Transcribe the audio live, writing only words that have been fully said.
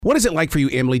What is it like for you,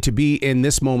 Emily, to be in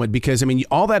this moment? Because, I mean,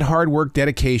 all that hard work,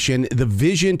 dedication, the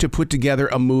vision to put together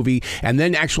a movie, and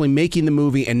then actually making the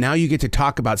movie, and now you get to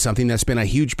talk about something that's been a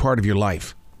huge part of your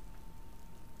life.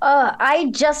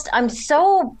 I'm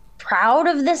so proud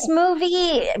of this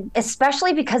movie,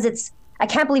 especially because I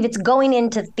can't believe it's going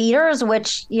into theaters,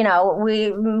 which,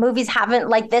 movies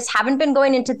haven't been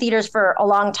going into theaters for a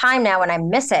long time now, and I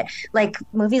miss it. Like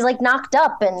movies like Knocked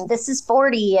Up and This Is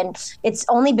 40, and it's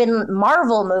only been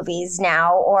Marvel movies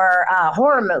now or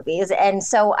horror movies. And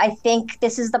so I think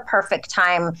this is the perfect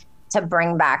time to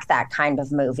bring back that kind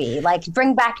of movie, like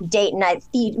bring back date night,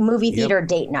 movie theater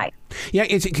date night. Yeah,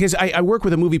 it's because I work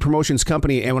with a movie promotions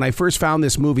company, and when I first found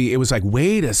this movie, it was like,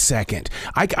 wait a second,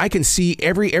 I can see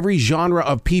every genre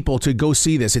of people to go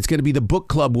see this. It's going to be the book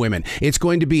club women. It's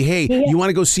going to be, hey, you want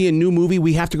to go see a new movie?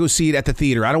 We have to go see it at the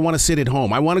theater. I don't want to sit at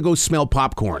home. I want to go smell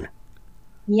popcorn.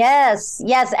 Yes.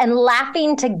 And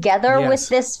laughing together with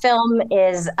this film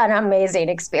is an amazing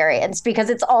experience because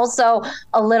it's also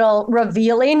a little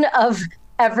revealing of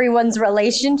everyone's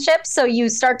relationship. So you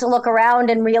start to look around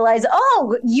and realize,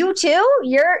 oh, you too?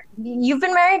 You've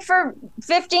been married for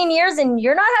 15 years and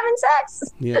you're not having sex.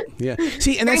 Yeah.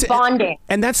 See, and that's bonding.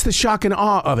 And that's the shock and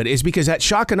awe of it, is because that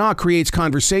shock and awe creates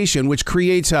conversation, which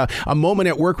creates a moment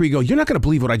at work where you go, you're not going to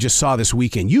believe what I just saw this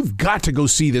weekend. You've got to go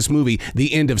see this movie,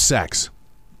 The End of Sex.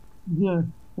 Mm-hmm.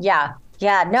 Yeah.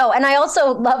 No. And I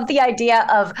also love the idea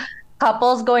of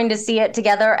couples going to see it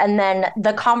together, and then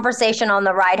the conversation on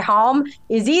the ride home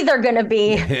is either going to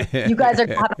be you guys are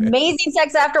going to have amazing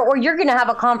sex after, or you're going to have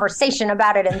a conversation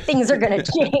about it and things are going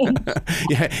to change.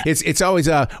 Yeah, it's always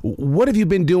what have you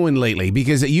been doing lately?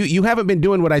 Because you haven't been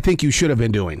doing what I think you should have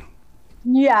been doing.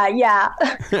 Yeah.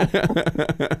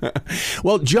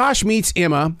 Well, Josh meets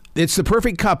Emma. It's the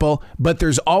perfect couple, but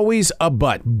there's always a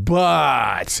but.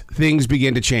 But things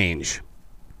begin to change.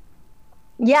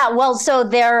 Yeah, well, so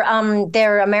they're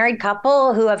a married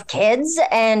couple who have kids,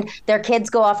 and their kids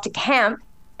go off to camp.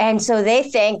 And so they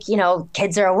think,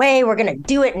 kids are away, we're going to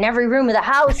do it in every room of the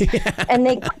house. And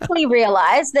they quickly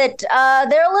realize that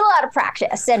they're a little out of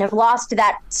practice and have lost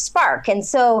that spark. And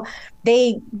so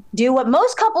they do what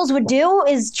most couples would do,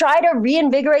 is try to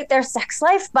reinvigorate their sex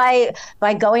life by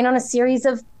going on a series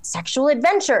of sexual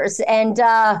adventures. And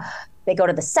they go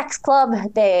to the sex club,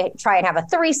 they try and have a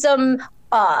threesome.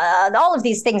 All of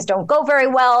these things don't go very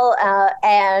well,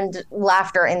 and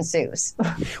laughter ensues.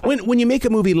 When you make a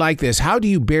movie like this, how do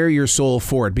you bare your soul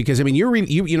for it? Because I mean,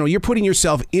 you're putting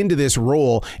yourself into this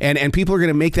role, and people are going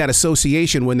to make that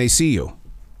association when they see you.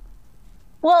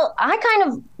 Well, I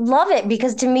kind of love it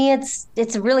because to me,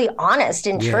 it's really honest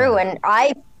and true, and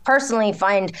I personally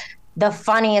find the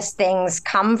funniest things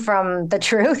come from the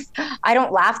truth. I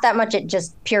don't laugh that much at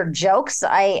just pure jokes.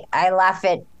 I laugh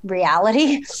at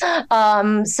reality. So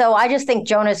I just think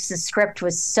Jonas's script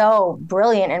was so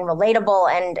brilliant and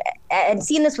relatable, and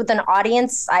seeing this with an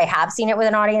audience, I have seen it with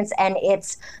an audience, and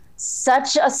it's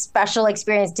such a special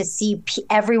experience to see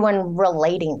everyone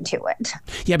relating to it.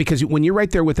 Yeah, because when you're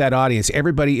right there with that audience,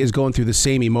 everybody is going through the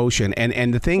same emotion,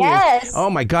 and the thing is, oh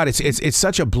my God, it's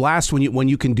such a blast when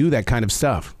you can do that kind of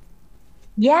stuff.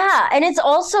 Yeah, and it's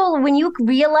also when you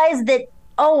realize that,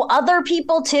 other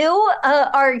people too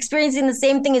are experiencing the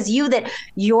same thing as you that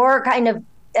you're kind of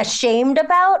ashamed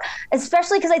about,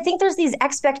 especially because I think there's these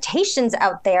expectations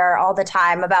out there all the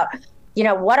time about,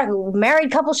 what a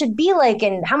married couple should be like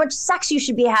and how much sex you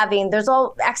should be having. There's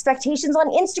all expectations on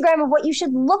Instagram of what you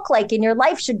should look like and your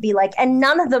life should be like, and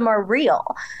none of them are real.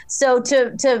 So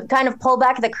to kind of pull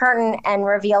back the curtain and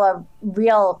reveal a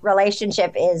real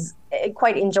relationship is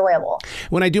quite enjoyable.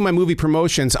 When I do my movie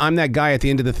promotions, I'm that guy at the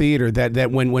end of the theater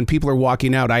that when people are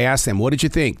walking out, I ask them, what did you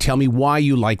think? Tell me why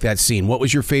you like that scene. What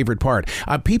was your favorite part?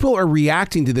 People are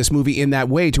reacting to this movie in that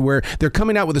way, to where they're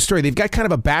coming out with a story. They've got kind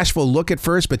of a bashful look at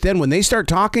first, but then when they start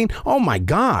talking, oh my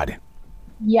God.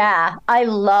 Yeah, I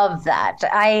love that.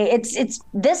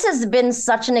 This has been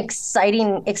such an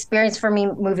exciting experience for me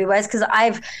movie-wise, because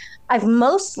I've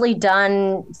mostly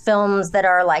done films that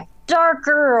are like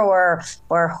darker or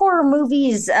horror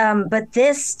movies, but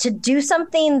to do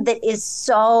something that is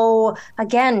so,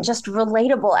 again, just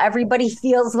relatable. Everybody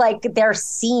feels like they're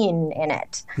seen in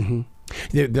it. Mm-hmm.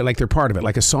 They're like they're part of it,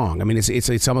 like a song. I mean,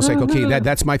 it's almost like, okay,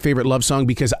 that's my favorite love song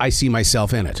because I see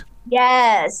myself in it.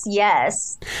 Yes.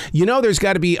 There's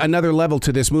got to be another level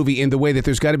to this movie in the way that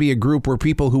there's got to be a group where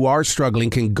people who are struggling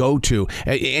can go to.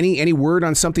 Any word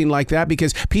on something like that?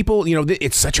 Because people,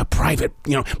 it's such a private,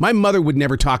 my mother would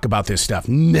never talk about this stuff.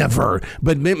 Never.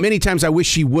 But many times I wish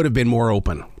she would have been more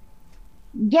open.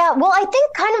 Yeah, well, I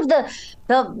think kind of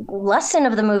the lesson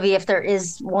of the movie, if there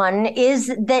is one, is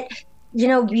that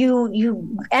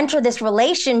you enter this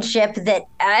relationship that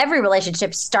every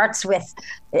relationship starts with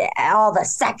all the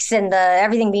sex and the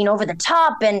everything being over the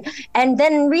top, and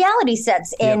then reality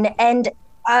sets in. Yep. And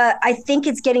I think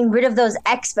it's getting rid of those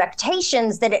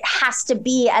expectations that it has to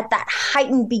be at that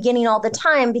heightened beginning all the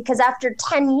time, because after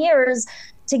 10 years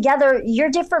together, you're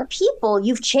different people.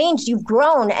 You've changed, you've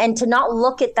grown, and to not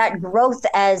look at that growth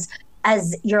as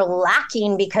you're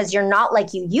lacking because you're not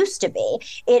like you used to be,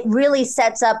 it really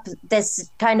sets up this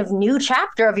kind of new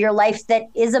chapter of your life that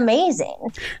is amazing.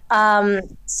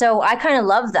 So I kind of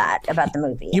love that about the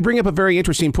movie. You bring up a very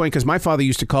interesting point, because my father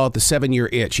used to call it the 7-year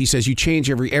itch. He says you change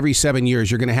every 7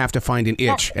 years, you're going to have to find an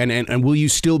itch. Yeah. And will you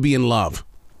still be in love?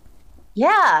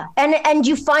 Yeah. And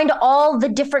you find all the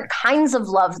different kinds of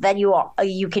love that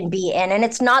you can be in. And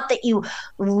it's not that you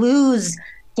lose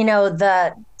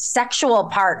the sexual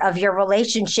part of your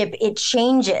relationship. It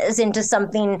changes into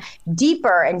something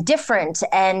deeper and different.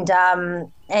 And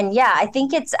yeah, I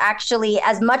think it's actually,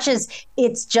 as much as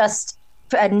it's just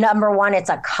number one, it's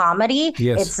a comedy.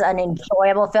 Yes. It's an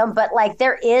enjoyable film, but like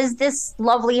there is this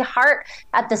lovely heart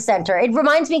at the center. It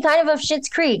reminds me kind of Schitt's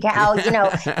Creek, how,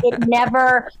 it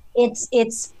never,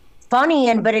 it's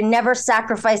funny, but it never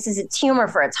sacrifices its humor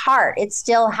for its heart. It's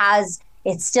still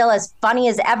as funny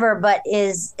as ever, but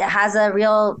has a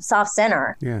real soft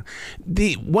center. Yeah.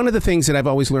 One of the things that I've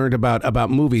always learned about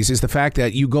movies is the fact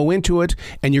that you go into it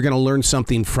and you're going to learn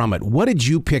something from it. What did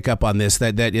you pick up on this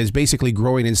that is basically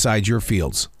growing inside your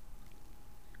fields?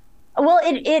 Well,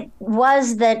 it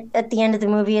was that at the end of the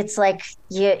movie, it's like,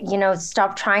 you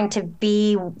stop trying to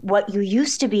be what you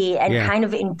used to be and kind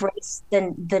of embrace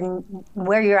the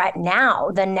where you're at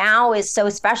now. The now is so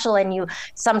special, and you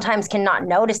sometimes cannot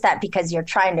notice that because you're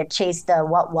trying to chase the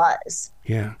what was.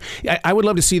 Yeah. I would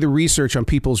love to see the research on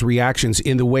people's reactions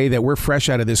in the way that we're fresh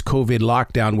out of this COVID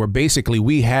lockdown, where basically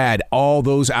we had all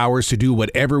those hours to do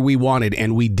whatever we wanted,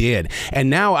 and we did. And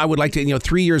now I would like to,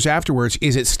 3 years afterwards,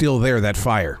 is it still there, that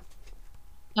fire?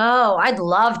 Oh, I'd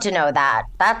love to know that.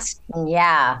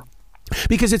 Yeah.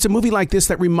 Because it's a movie like this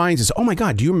that reminds us, oh my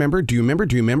God, do you remember?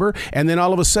 And then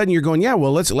all of a sudden you're going, yeah,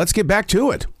 well, let's get back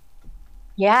to it.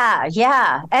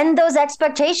 Yeah. And those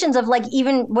expectations of, like,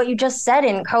 even what you just said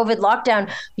in COVID lockdown,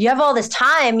 you have all this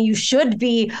time, you should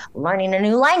be learning a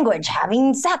new language,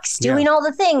 having sex, doing all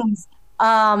the things.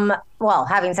 Well,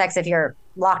 having sex if you're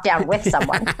locked down with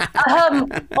someone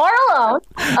or alone.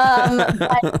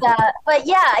 But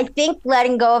yeah, I think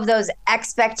letting go of those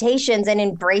expectations and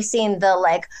embracing the,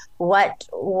 like, what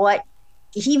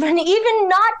even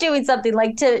not doing something,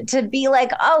 like to be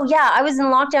like, oh yeah, I was in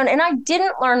lockdown and I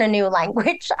didn't learn a new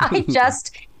language. I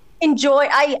just enjoy.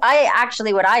 I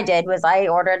actually, what I did was I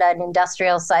ordered an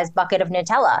industrial sized bucket of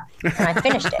Nutella and I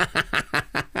finished it.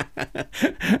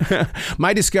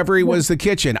 My discovery was the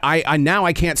kitchen. I now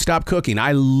I can't stop cooking.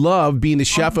 I love being the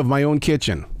chef of my own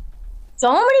kitchen.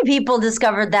 So many people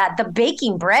discovered that, the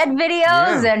baking bread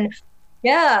videos and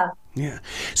yeah.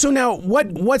 So now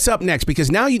what's up next?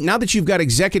 Because now that you've got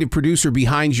executive producer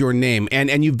behind your name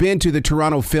and you've been to the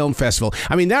Toronto Film Festival,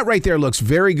 I mean, that right there looks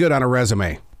very good on a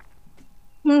resume.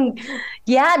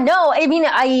 Yeah, no, I mean,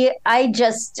 I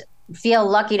just feel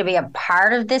lucky to be a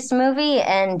part of this movie,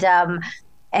 and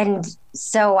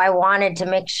so I wanted to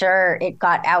make sure it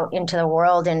got out into the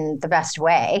world in the best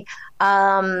way.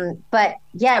 But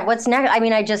yeah, what's next? I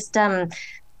mean, I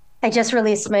just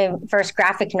released my first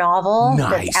graphic novel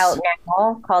that's out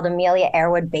now, called Amelia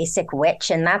Airwood Basic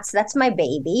Witch, and that's my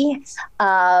baby.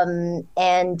 Now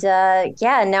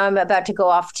I'm about to go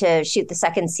off to shoot the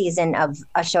second season of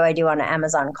a show I do on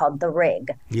Amazon called The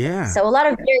Rig. Yeah. So a lot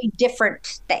of very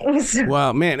different things.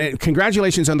 Well, man,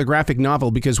 congratulations on the graphic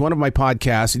novel, because one of my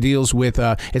podcasts deals with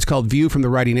it's called View from the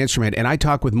Writing Instrument, and I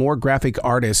talk with more graphic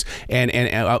artists and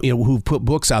who've put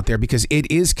books out there, because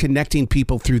it is connecting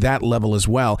people through that level as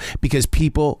well. Because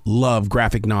people love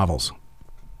graphic novels.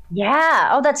 Yeah.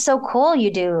 Oh, that's so cool. You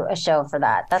do a show for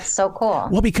that. That's so cool.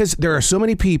 Well, because there are so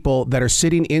many people that are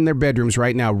sitting in their bedrooms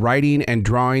right now writing and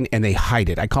drawing, and they hide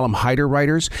it. I call them hider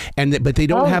writers, but they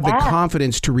don't have the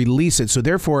confidence to release it. So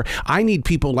therefore, I need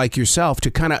people like yourself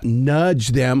to kind of nudge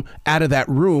them out of that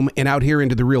room and out here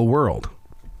into the real world.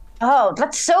 Oh,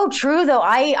 that's so true, though.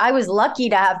 I was lucky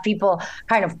to have people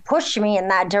kind of push me in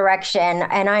that direction,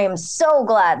 and I am so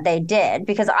glad they did,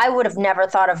 because I would have never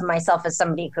thought of myself as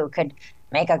somebody who could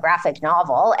make a graphic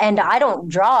novel. And I don't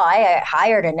draw. I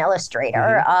hired an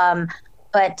illustrator. Mm-hmm.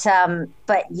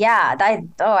 But yeah,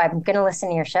 I'm going to listen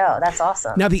to your show. That's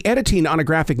awesome. Now, the editing on a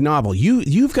graphic novel,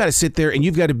 you've got to sit there and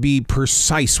you've got to be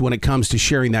precise when it comes to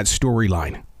sharing that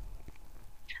storyline.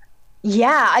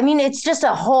 Yeah, I mean, it's just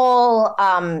a whole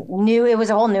it was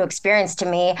a whole new experience to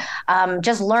me.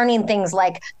 Just learning things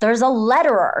like there's a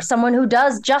letterer, someone who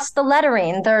does just the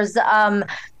lettering. There's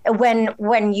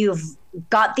when you've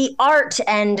got the art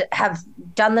and have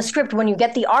done the script, when you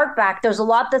get the art back, there's a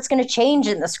lot that's going to change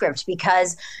in the script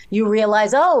because you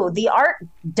realize, oh, the art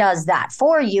does that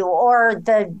for you, or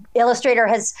the illustrator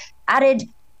has added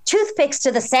toothpicks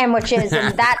to the sandwiches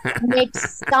and that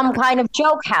makes some kind of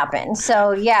joke happen.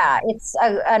 So yeah, it's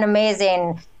an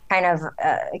amazing kind of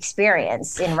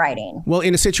experience in writing. Well,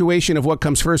 in a situation of what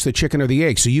comes first, the chicken or the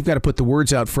egg, so you've got to put the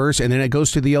words out first and then it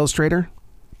goes to the illustrator?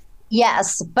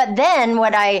 Yes, but then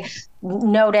what I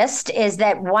noticed is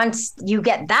that once you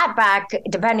get that back,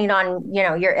 depending on,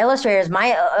 your illustrators,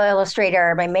 my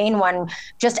illustrator, my main one,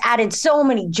 just added so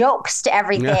many jokes to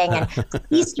everything and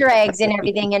Easter eggs and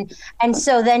everything. And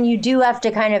so then you do have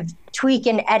to kind of tweak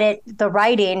and edit the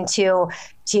writing to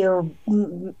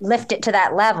lift it to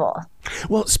that level.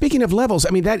 Well, speaking of levels, I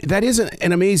mean, that is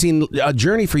an amazing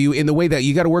journey for you in the way that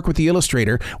you got to work with the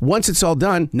illustrator. Once it's all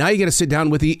done, now you got to sit down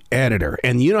with the editor.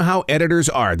 And you know how editors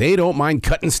are. They don't mind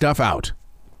cutting stuff out.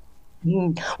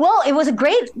 Well, it was a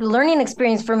great learning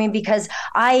experience for me because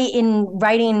in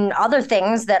writing other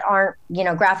things that aren't,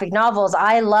 graphic novels,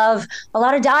 I love a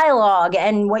lot of dialogue.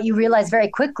 And what you realize very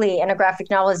quickly in a graphic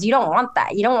novel is you don't want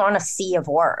that. You don't want a sea of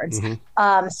words.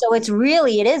 Mm-hmm. So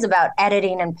it is about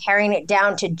editing and paring it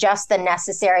down to just the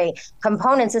necessary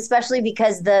components, especially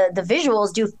because the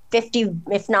visuals do 50,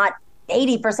 if not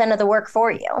 80% of the work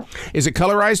for you. Is it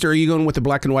colorized or are you going with the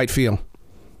black and white feel?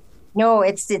 No,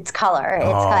 it's color.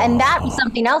 And that was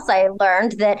something else I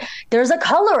learned, that there's a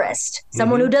colorist,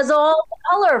 someone who does all the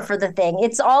color for the thing.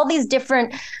 It's all these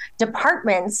different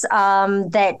departments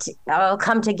that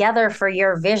come together for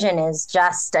your vision is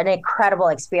just an incredible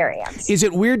experience. Is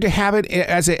it weird to have it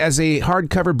as a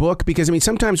hardcover book? Because, I mean,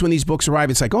 sometimes when these books arrive,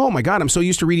 it's like, oh, my God, I'm so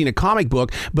used to reading a comic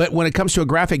book. But when it comes to a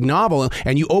graphic novel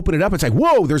and you open it up, it's like,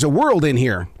 whoa, there's a world in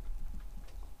here.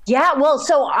 Yeah, well,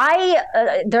 so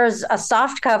there's a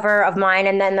soft cover of mine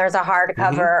and then there's a hard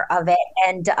cover of it.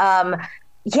 And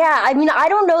yeah, I mean, I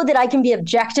don't know that I can be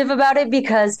objective about it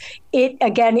because it,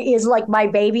 again, is like my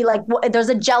baby. Like there's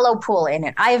a Jello pool in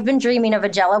it. I have been dreaming of a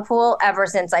Jello pool ever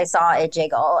since I saw it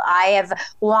jiggle. I have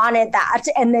wanted that.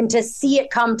 And then to see it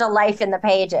come to life in the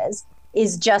pages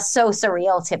is just so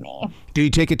surreal to me. Do you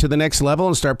take it to the next level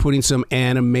and start putting some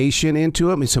animation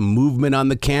into it and some movement on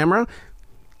the camera?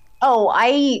 Oh,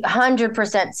 I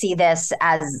 100% see this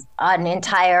as an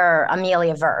entire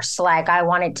Amelia verse. Like I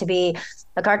want it to be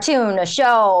a cartoon, a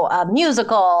show, a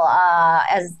musical.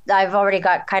 As I've already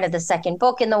got kind of the second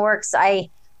book in the works, I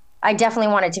definitely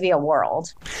want it to be a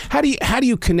world. How do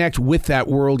you connect with that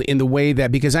world in the way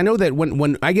that, because I know that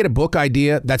when I get a book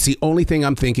idea, that's the only thing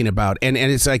I'm thinking about. And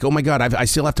it's like, oh my God, I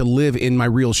still have to live in my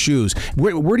real shoes.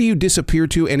 Where do you disappear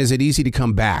to, and is it easy to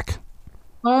come back?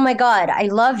 Oh my God, I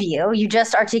love you. You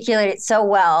just articulated it so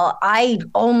well. I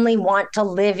only want to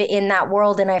live in that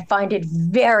world, and I find it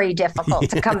very difficult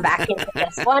to come back into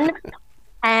this one.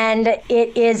 And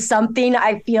it is something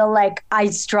I feel like I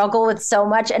struggle with so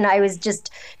much. And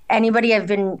anybody I've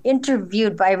been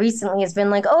interviewed by recently has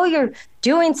been like, oh, you're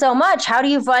doing so much. How do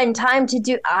you find time to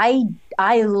do? I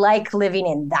like living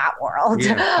in that world.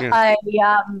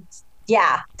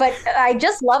 Yeah, but I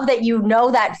just love that you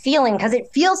know that feeling, because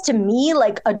it feels to me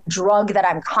like a drug that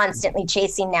I'm constantly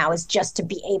chasing now, is just to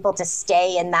be able to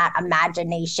stay in that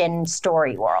imagination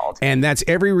story world. And that's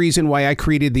every reason why I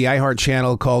created the iHeart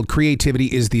channel called Creativity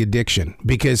is the Addiction,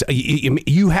 because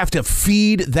you have to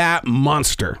feed that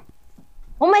monster.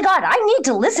 Oh my God, I need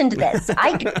to listen to this.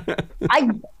 I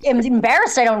am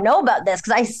embarrassed I don't know about this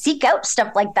because I seek out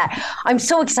stuff like that. I'm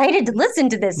so excited to listen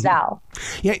to this now.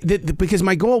 Yeah, because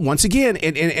my goal, once again,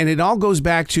 and it all goes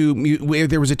back to,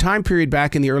 there was a time period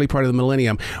back in the early part of the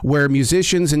millennium where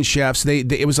musicians and chefs,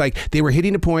 it was like they were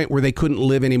hitting a point where they couldn't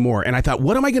live anymore. And I thought,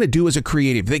 what am I going to do as a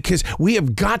creative? Because we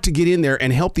have got to get in there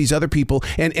and help these other people.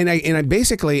 And I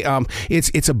basically,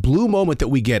 it's a blue moment that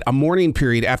we get, a mourning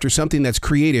period after something that's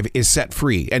creative is set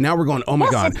free. And now we're going, oh my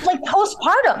God. It's like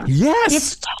postpartum. Yes.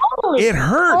 It's totally. It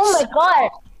hurts. Oh my God.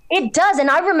 It does.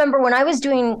 And I remember when I was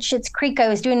doing Schitt's Creek, I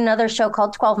was doing another show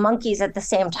called 12 Monkeys at the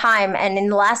same time. And in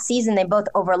the last season, they both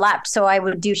overlapped. So I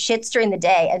would do Schitt's during the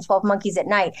day and 12 Monkeys at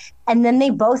night. And then they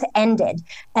both ended.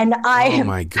 And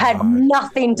I had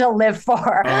nothing to live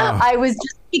for. I was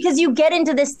just, because you get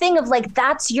into this thing of like,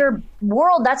 that's your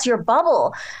world, that's your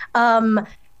bubble.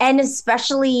 And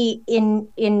especially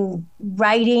in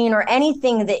writing or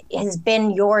anything that has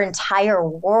been your entire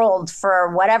world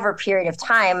for whatever period of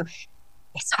time,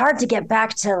 it's hard to get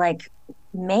back to like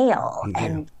mail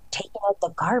and taking out the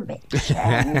garbage.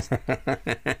 And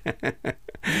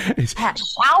yeah,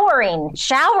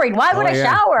 showering. Why would I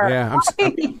shower? Yeah,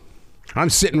 I'm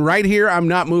sitting right here. I'm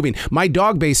not moving. My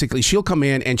dog, basically, she'll come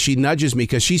in and she nudges me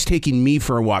because she's taking me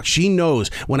for a walk. She knows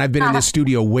when I've been in this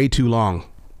studio way too long.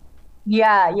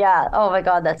 Yeah. Oh my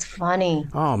God, that's funny.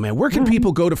 Oh man, where can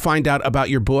people go to find out about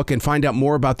your book and find out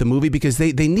more about the movie? Because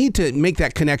they need to make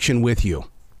that connection with you.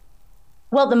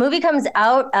 Well, the movie comes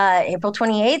out April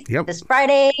 28th, this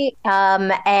Friday,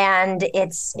 and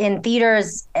it's in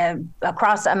theaters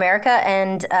across America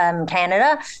and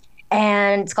Canada.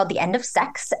 And it's called The End of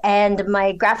Sex. And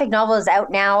my graphic novel is out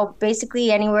now,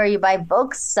 basically anywhere you buy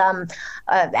books,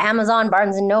 Amazon,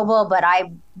 Barnes and Noble. But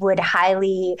I would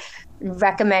highly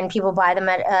recommend people buy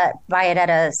it at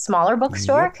a smaller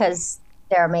bookstore because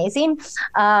they're amazing.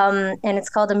 And it's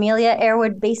called Amelia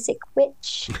Airwood Basic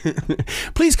Witch.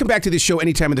 Please come back to this show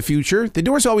anytime in the future. The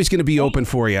door's always going to be open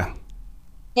for you.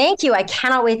 Thank you. I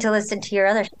cannot wait to listen to your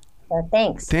other show.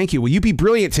 Thanks. Thank you. Will you be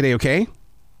brilliant today, okay?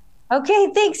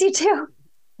 Okay, thanks, you too.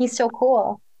 He's so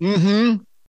cool. Mm-hmm.